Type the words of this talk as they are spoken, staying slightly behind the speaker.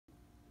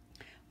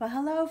Well,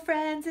 hello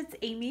friends, it's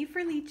Amy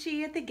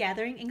Ferlici at the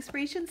Gathering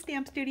Inspiration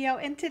Stamp Studio,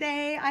 and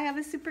today I have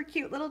a super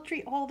cute little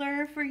treat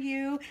holder for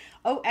you.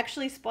 Oh,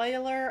 actually,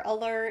 spoiler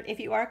alert, if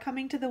you are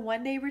coming to the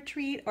one-day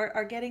retreat or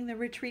are getting the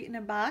retreat in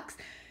a box,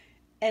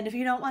 and if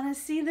you don't want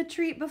to see the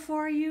treat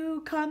before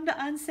you come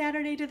on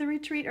Saturday to the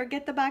retreat or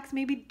get the box,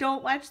 maybe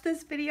don't watch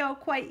this video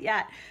quite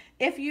yet.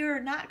 If you're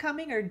not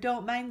coming or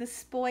don't mind the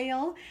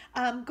spoil,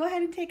 go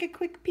ahead and take a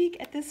quick peek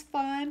at this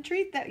fun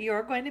treat that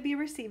you're going to be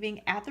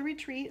receiving at the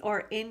retreat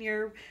or in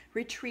your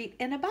retreat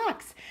in a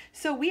box.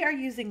 So we are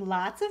using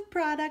lots of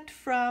product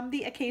from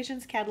the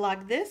Occasions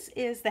catalog. This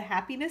is the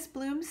Happiness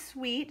Bloom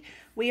Suite.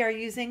 We are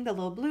using the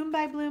little Bloom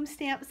by Bloom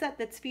stamp set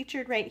that's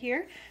featured right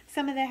here.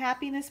 Some of the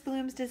Happiness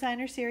Blooms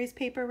Designer Series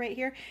paper right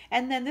here.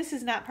 And then this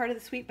is not part of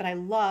the suite, but I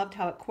loved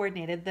how it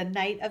coordinated the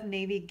Night of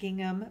Navy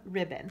Gingham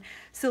ribbon.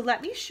 So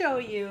let me show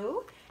you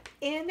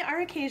in our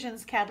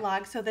Occasions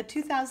catalog, so the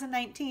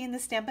 2019, the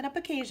Stampin' Up!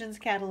 Occasions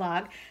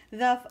catalog,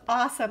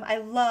 I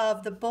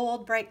love the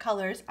bold, bright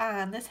colors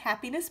on this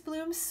Happiness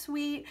Bloom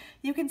Suite.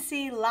 You can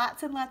see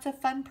lots and lots of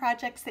fun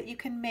projects that you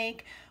can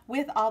make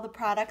with all the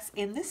products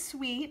in the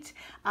suite.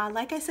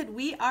 Like I said,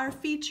 we are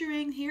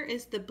featuring, here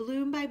is the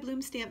Bloom by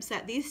Bloom stamp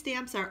set. These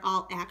stamps are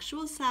all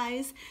actual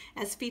size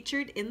as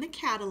featured in the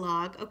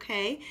catalog,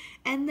 okay?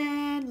 And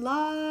then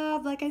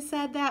love, like I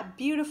said, that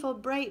beautiful,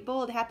 bright,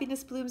 bold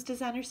Happiness Blooms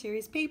Designer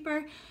Series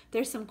paper.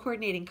 There's some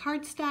coordinating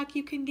cardstock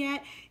you can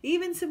get,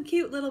 even some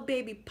cute little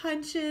baby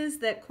punches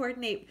that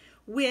coordinate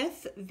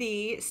with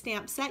the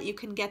stamp set. You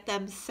can get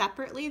them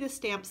separately, the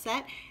stamp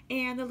set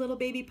and the little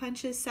baby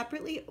punches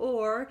separately,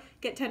 or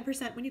get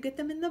 10% when you get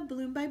them in the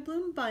Bloom by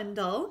Bloom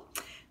bundle.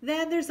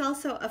 Then there's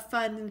also a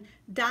fun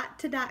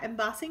dot-to-dot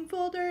embossing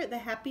folder, the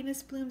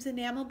Happiness Blooms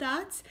enamel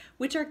dots,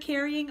 which are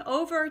carrying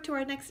over to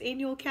our next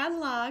annual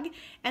catalog,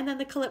 and then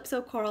the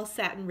Calypso Coral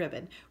Satin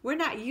Ribbon. We're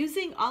not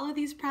using all of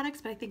these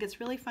products, but I think it's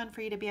really fun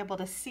for you to be able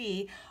to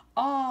see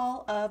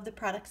all of the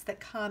products that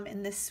come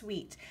in this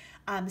suite.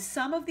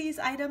 Some of these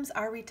items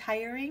are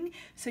retiring,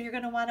 so you're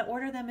going to want to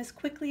order them as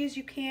quickly as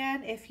you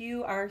can if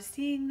you are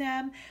seeing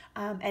them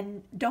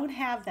and don't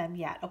have them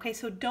yet. Okay,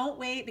 so don't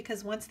wait,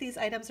 because once these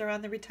items are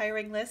on the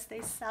retiring list,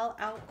 they sell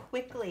out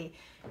quickly.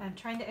 And I'm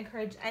trying to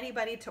encourage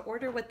anybody to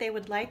order what they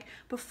would like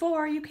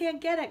before you can't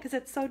get it, because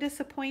it's so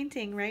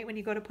disappointing, right, when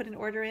you go to put an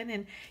order in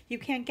and you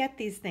can't get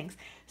these things.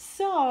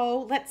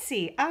 So let's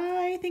see,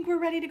 I think we're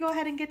ready to go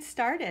ahead and get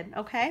started,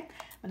 okay?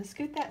 I'm going to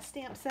scoot that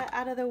stamp set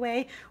out of the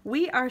way.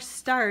 We are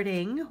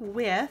starting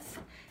with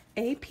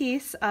a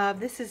piece of,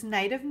 this is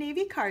Night of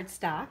Navy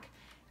cardstock.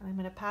 And I'm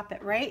going to pop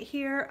it right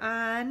here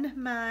on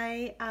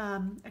my,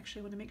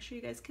 actually I want to make sure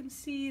you guys can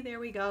see. There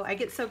we go. I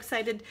get so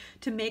excited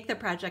to make the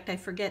project, I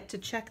forget to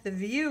check the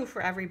view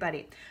for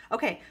everybody.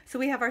 Okay, so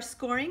we have our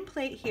scoring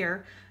plate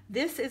here.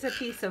 This is a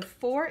piece of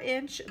 4"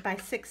 by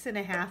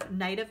 6.5"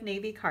 Night of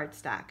Navy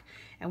cardstock.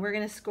 And we're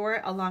going to score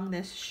it along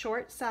this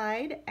short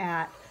side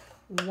at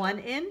 1"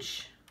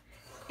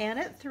 and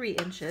at 3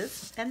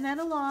 inches, and then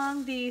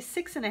along the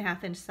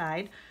 6.5"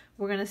 side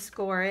we're going to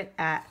score it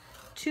at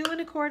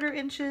 2¼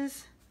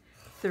 inches,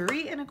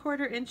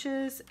 3¼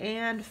 inches,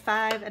 and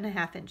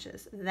 5½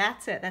 inches.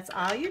 That's it. That's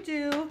all you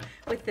do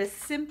with this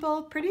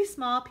simple, pretty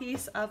small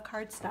piece of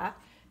cardstock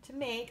to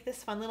make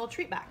this fun little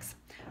treat box.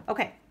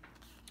 Okay,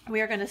 we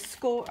are going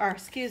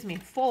to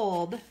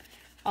fold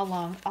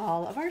along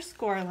all of our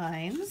score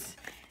lines.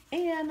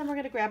 And then we're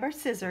going to grab our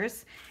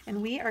scissors,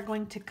 and we are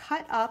going to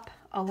cut up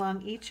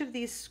along each of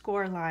these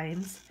score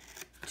lines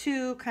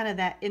to kind of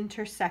that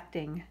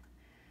intersecting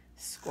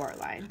score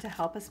line to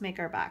help us make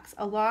our box.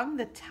 Along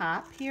the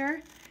top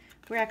here,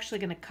 we're actually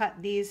going to cut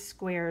these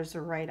squares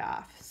right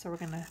off. So we're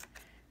going to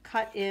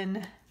cut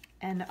in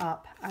and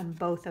up on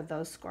both of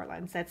those score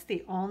lines. That's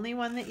the only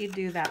one that you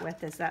do that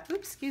with, is that,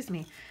 oops, excuse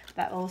me,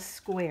 that little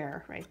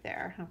square right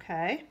there,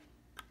 okay?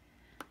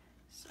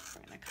 So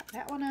we're going to cut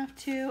that one off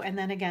too, and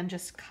then again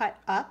just cut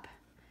up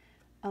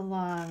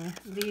along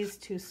these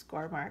two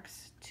score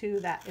marks to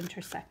that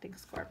intersecting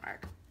score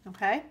mark,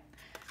 okay?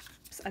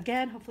 So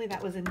again, hopefully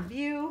that was in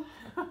view.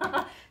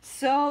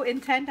 So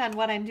intent on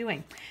what I'm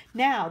doing.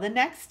 Now the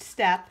next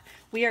step,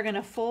 we are going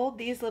to fold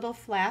these little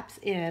flaps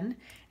in,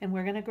 and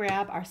we're going to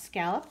grab our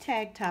scallop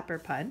tag topper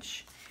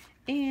punch,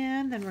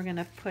 and then we're going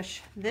to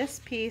push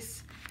this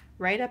piece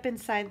right up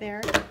inside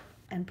there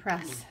and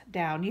press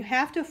down. You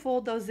have to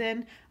fold those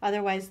in,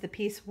 otherwise the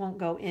piece won't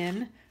go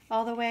in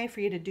all the way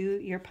for you to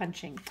do your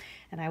punching.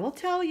 And I will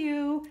tell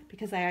you,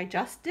 because I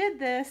just did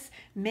this,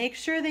 make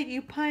sure that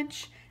you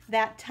punch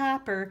that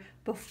topper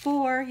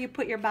before you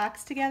put your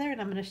box together, and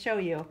I'm going to show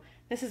you.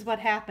 This is what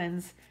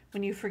happens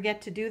when you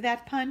forget to do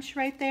that punch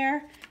right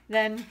there.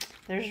 Then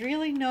there's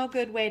really no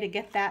good way to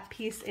get that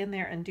piece in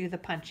there and do the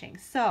punching.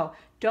 So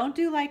don't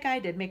do like I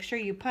did. Make sure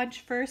you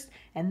punch first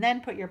and then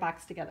put your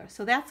box together.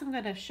 So that's what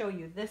I'm going to show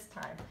you this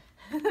time,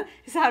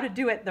 is how to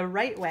do it the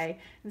right way,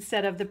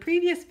 instead of the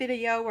previous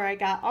video where I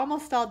got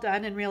almost all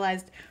done and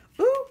realized,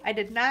 ooh, I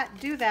did not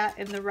do that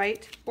in the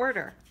right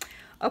order.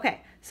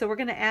 Okay, so we're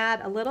going to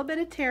add a little bit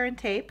of tear and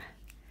tape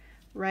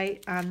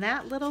right on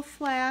that little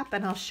flap,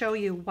 and I'll show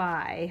you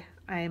why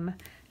I'm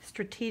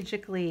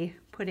strategically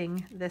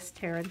putting this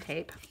tear and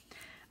tape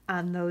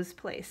on those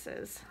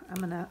places.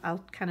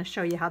 I'll kind of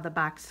show you how the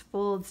box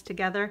folds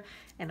together,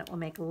 and it will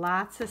make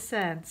lots of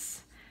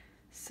sense.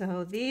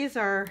 So these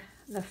are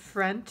the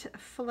front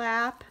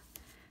flap,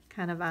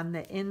 kind of on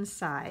the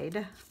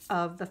inside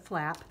of the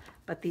flap,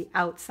 but the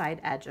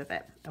outside edge of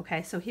it.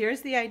 Okay, so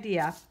here's the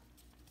idea.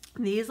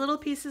 These little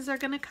pieces are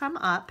going to come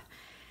up,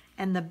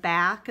 and the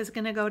back is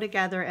going to go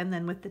together, and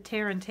then with the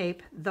tear and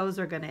tape, those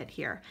are going to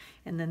adhere.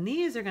 And then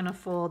these are going to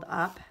fold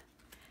up,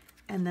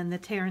 and then the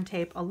tear and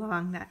tape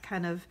along that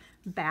kind of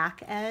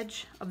back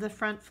edge of the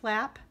front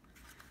flap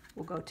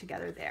will go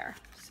together there.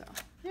 So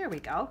there we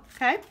go.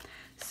 Okay,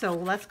 so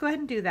let's go ahead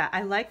and do that.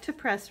 I like to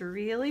press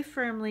really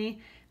firmly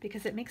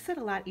because it makes it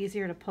a lot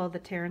easier to pull the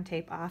tear and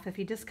tape off. If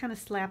you just kind of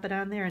slap it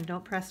on there and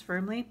don't press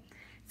firmly,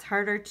 it's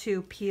harder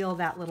to peel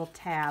that little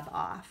tab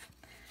off.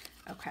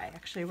 Okay,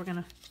 actually we're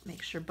gonna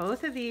make sure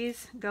both of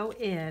these go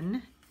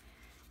in,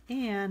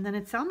 and then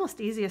it's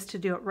almost easiest to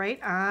do it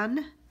right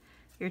on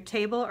your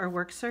table or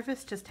work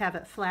surface. Just have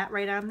it flat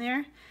right on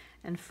there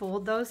and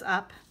fold those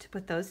up to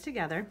put those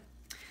together.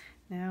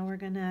 Now we're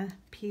gonna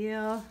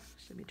peel,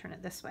 let me turn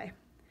it this way.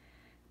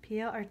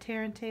 Peel our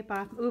tear and tape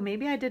off. Ooh,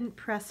 maybe I didn't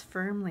press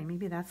firmly.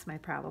 Maybe that's my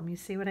problem. You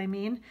see what I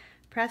mean?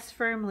 Press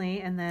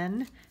firmly, and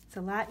then it's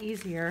a lot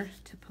easier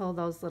to pull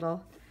those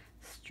little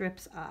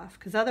strips off,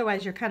 because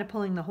otherwise you're kind of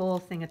pulling the whole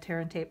thing of tear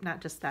and tape,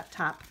 not just that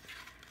top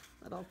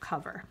little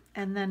cover.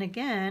 And then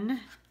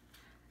again,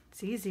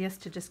 it's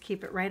easiest to just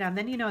keep it right on.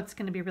 Then you know it's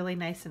going to be really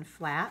nice and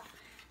flat,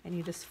 and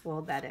you just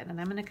fold that in. And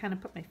I'm going to kind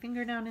of put my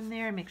finger down in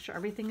there and make sure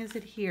everything is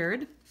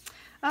adhered.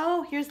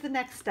 Oh, here's the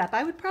next step.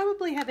 I would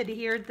probably have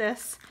adhered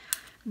this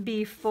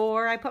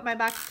before I put my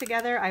box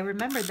together. I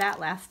remembered that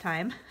last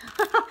time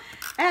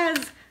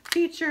as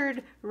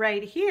featured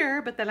right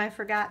here, but then I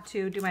forgot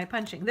to do my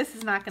punching. This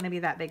is not going to be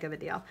that big of a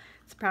deal.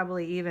 It's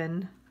probably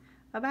even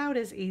about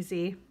as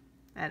easy.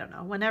 I don't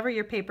know. Whenever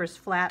your paper's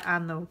flat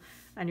on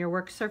your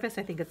work surface,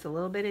 I think it's a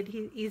little bit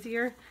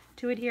easier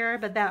to adhere,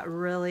 but that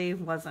really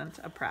wasn't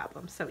a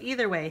problem. So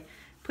either way,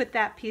 put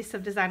that piece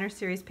of Designer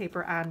Series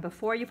paper on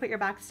before you put your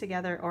box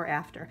together or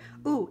after.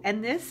 Ooh,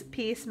 and this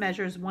piece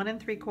measures 1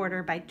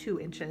 3/4 by 2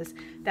 inches.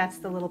 That's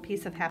the little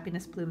piece of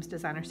Happiness Blooms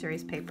Designer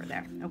Series paper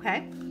there,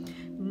 okay?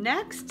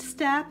 Next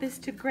step is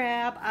to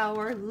grab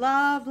our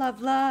love,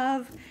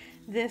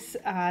 this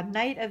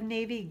Night of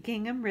Navy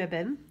gingham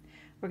ribbon.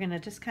 We're gonna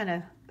just kind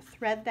of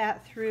thread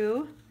that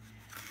through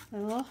a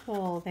little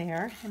hole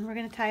there, and we're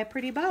gonna tie a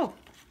pretty bow.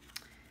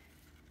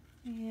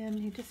 And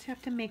you just have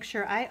to make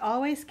sure, I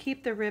always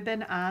keep the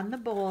ribbon on the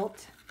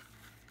bolt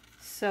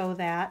so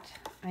that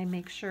I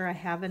make sure I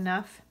have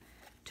enough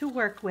to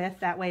work with.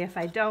 That way if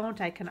I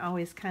don't, I can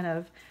always kind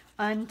of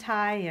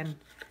untie and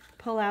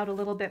pull out a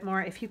little bit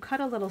more. If you cut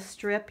a little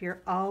strip,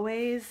 you're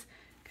always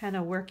kind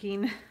of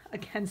working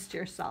against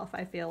yourself,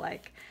 I feel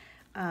like.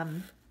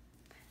 And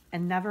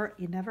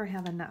you never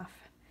have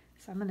enough.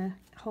 So I'm gonna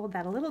hold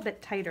that a little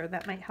bit tighter.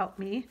 That might help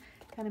me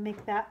kind of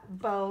make that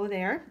bow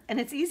there. And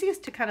it's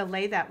easiest to kind of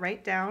lay that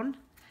right down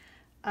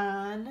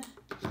on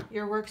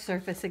your work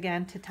surface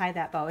again to tie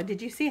that bow. And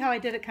did you see how I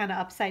did it kind of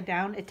upside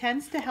down? It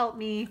tends to help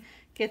me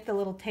get the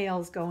little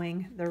tails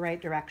going the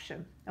right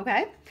direction.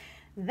 Okay,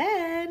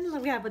 then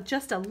we have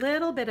just a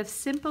little bit of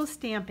simple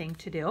stamping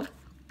to do.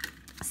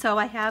 So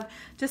I have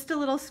just a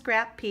little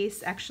scrap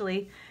piece.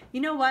 Actually,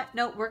 you know what?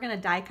 No, we're gonna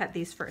die cut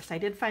these first. I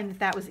did find that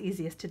that was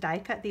easiest to die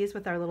cut these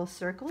with our little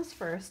circles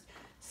first.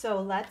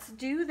 So let's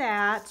do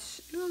that.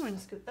 Ooh, I'm gonna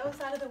scoot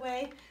those out of the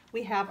way.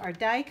 We have our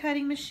die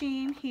cutting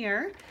machine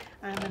here.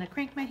 I'm gonna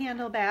crank my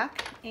handle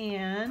back,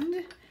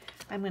 and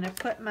I'm gonna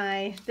put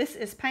this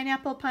is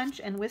Pineapple Punch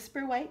and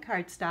Whisper White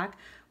cardstock.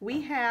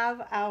 We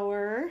have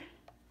our,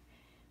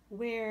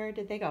 where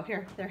did they go?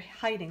 Here, they're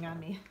hiding on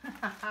me.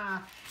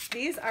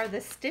 These are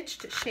the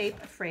stitched shape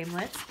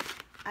framelits,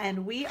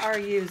 and we are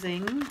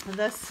using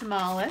the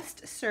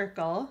smallest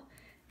circle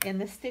in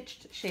the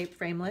stitched shape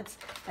framelits.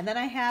 And then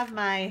I have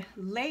my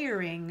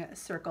layering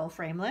circle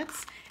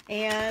framelits,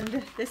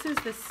 and this is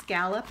the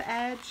scallop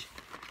edge,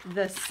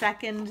 the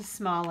second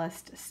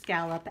smallest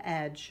scallop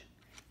edge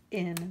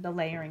in the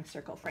layering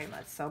circle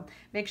framelits. So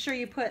make sure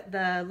you put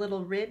the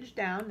little ridge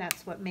down.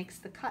 That's what makes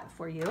the cut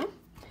for you.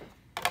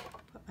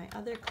 Put my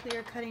other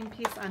clear cutting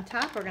piece on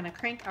top. We're gonna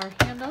crank our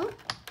handle.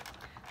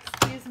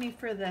 Excuse me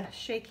for the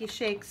shaky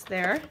shakes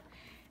there.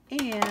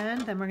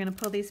 And then we're gonna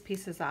pull these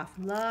pieces off.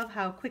 Love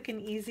how quick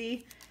and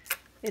easy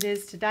it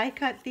is to die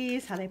cut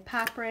these, how they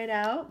pop right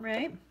out,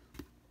 right?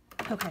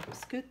 Okay,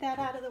 scoot that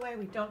out of the way.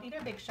 We don't need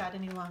our big shot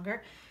any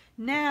longer.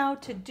 Now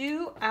to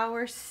do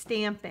our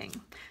stamping.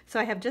 So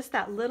I have just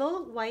that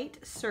little white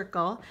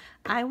circle.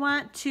 I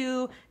want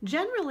to,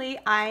 generally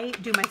I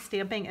do my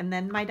stamping and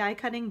then my die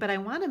cutting, but I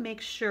wanna make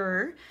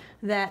sure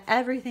that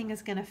everything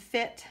is gonna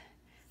fit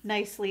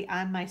nicely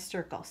on my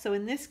circle. So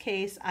in this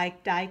case, I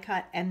die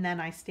cut and then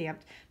I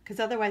stamped, because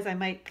otherwise I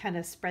might kind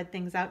of spread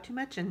things out too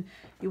much and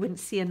you wouldn't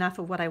see enough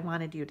of what I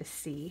wanted you to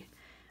see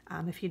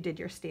if you did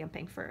your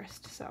stamping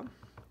first. So,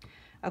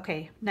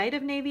 Okay, Night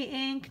of Navy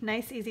ink,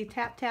 nice easy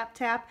tap, tap,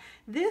 tap.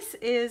 This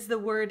is the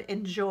word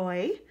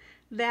enjoy.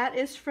 That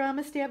is from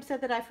a stamp set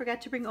that I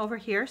forgot to bring over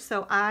here.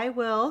 So I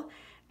will,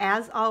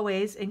 as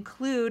always,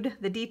 include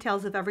the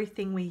details of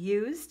everything we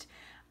used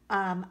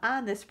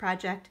on this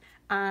project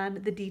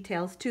on the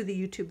details to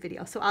the YouTube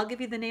video. So I'll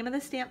give you the name of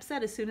the stamp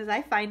set as soon as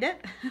I find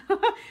it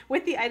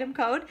with the item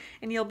code,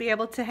 and you'll be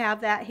able to have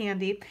that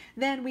handy.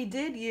 Then we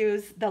did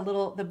use the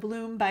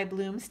Bloom by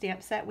Bloom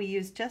stamp set. We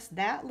used just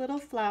that little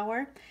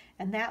flower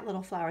and that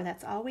little flower.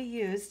 That's all we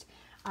used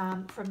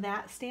from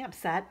that stamp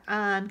set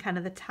on kind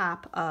of the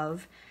top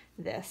of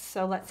this.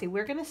 So let's see,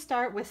 we're going to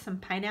start with some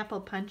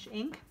Pineapple Punch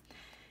ink,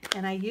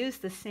 and I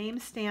used the same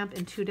stamp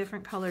in 2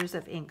 different colors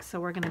of ink. So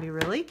we're going to be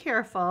really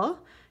careful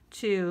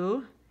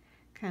to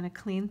kind of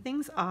clean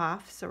things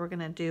off. So we're going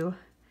to do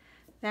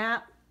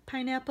that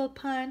Pineapple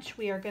Punch.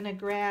 We are going to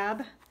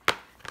grab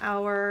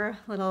our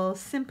little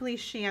Simply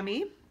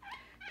Chamois,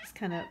 just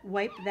kind of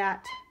wipe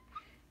that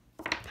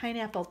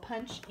Pineapple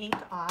Punch ink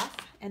off,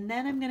 and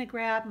then I'm going to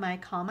grab my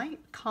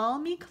Call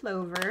Me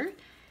Clover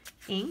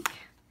ink,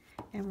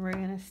 and we're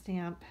going to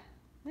stamp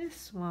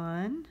this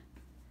one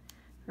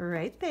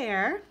right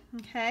there.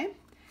 Okay,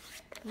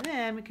 and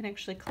then we can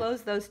actually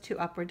close those 2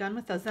 up. We're done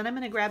with those. Then I'm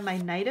going to grab my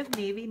Night of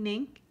Navy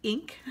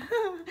ink.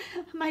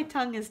 My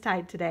tongue is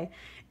tied today.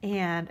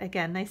 And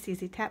again, nice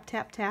easy tap,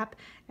 tap, tap.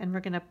 And we're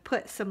going to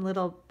put some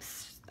little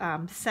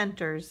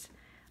centers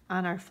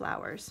on our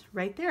flowers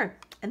right there.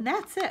 And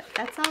that's it.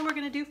 That's all we're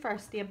going to do for our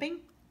stamping.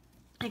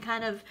 It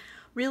kind of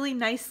really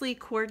nicely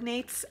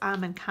coordinates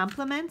and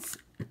complements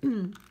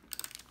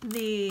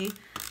the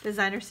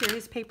designer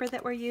series paper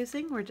that we're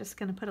using. We're just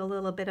going to put a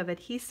little bit of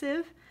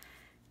adhesive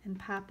and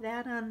pop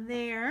that on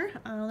there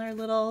on our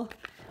little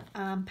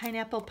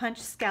Pineapple Punch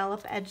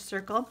scallop edge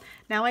circle.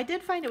 Now I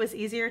did find it was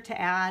easier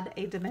to add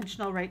a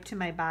dimensional right to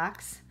my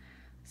box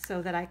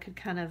so that I could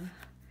kind of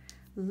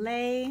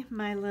lay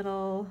my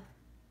little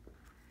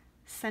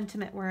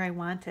sentiment where I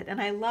want it. And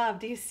I love,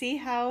 do you see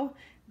how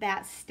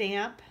that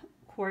stamp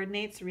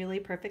coordinates really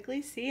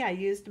perfectly? See, I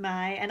used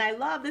and I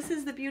love, this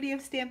is the beauty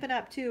of Stampin'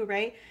 Up! Too,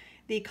 right?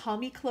 The Call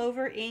Me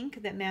Clover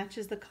ink that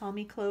matches the Call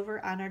Me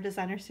Clover on our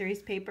designer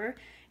series paper,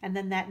 and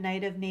then that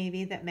Night of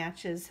Navy that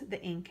matches the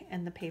ink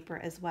and the paper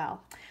as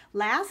well.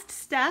 Last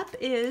step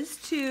is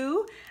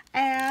to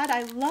add,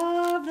 I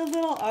love the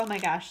little, oh my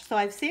gosh, so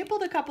I've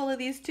sampled a couple of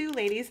these too,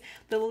 ladies,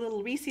 the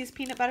little Reese's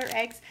peanut butter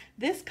eggs.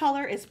 This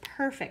color is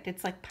perfect.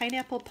 It's like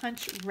Pineapple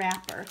Punch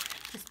wrapper.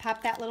 Just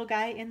pop that little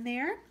guy in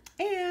there,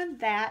 and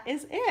that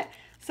is it.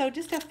 So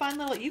just a fun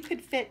little, you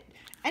could fit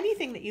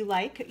anything that you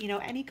like, you know,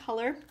 any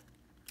color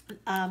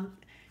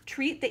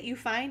treat that you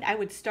find. I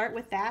would start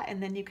with that,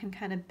 and then you can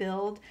kind of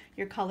build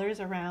your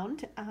colors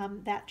around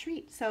that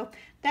treat. So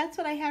that's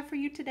what I have for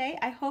you today.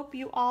 I hope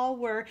you all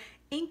were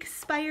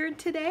ink-spired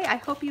today. I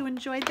hope you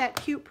enjoyed that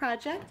cute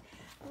project.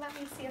 Let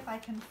me see if I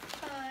can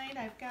find,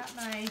 I've got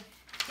my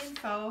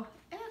info.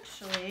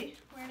 Actually,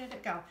 where did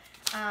it go?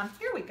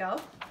 Here we go.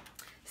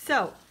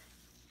 So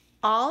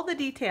all the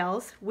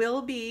details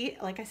will be,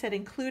 like I said,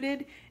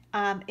 included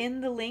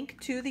in the link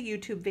to the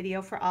YouTube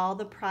video for all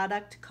the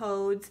product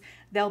codes.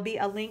 There'll be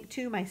a link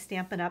to my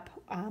Stampin' Up!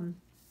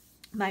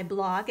 My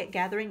blog at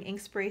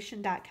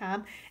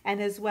gatheringinspiration.com,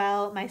 and as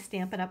well my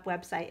Stampin' Up!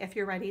 Website if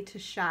you're ready to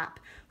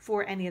shop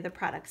for any of the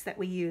products that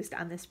we used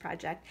on this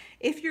project.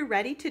 If you're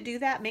ready to do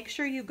that, make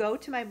sure you go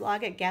to my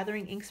blog at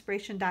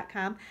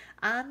gatheringinspiration.com.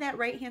 On that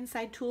right-hand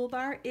side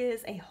toolbar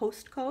is a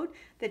host code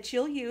that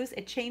you'll use.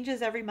 It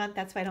changes every month.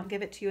 That's why I don't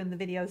give it to you in the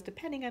videos,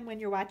 depending on when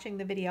you're watching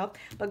the video.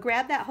 But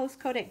grab that host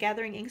code at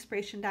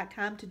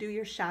gatheringinspiration.com to do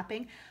your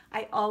shopping.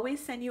 I always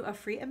send you a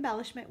free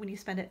embellishment when you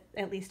spend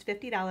at least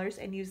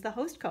 $50 and use the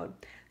host code.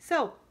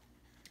 So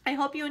I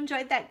hope you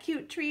enjoyed that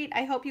cute treat.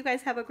 I hope you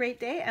guys have a great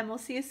day, and we'll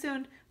see you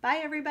soon. Bye,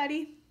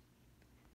 everybody.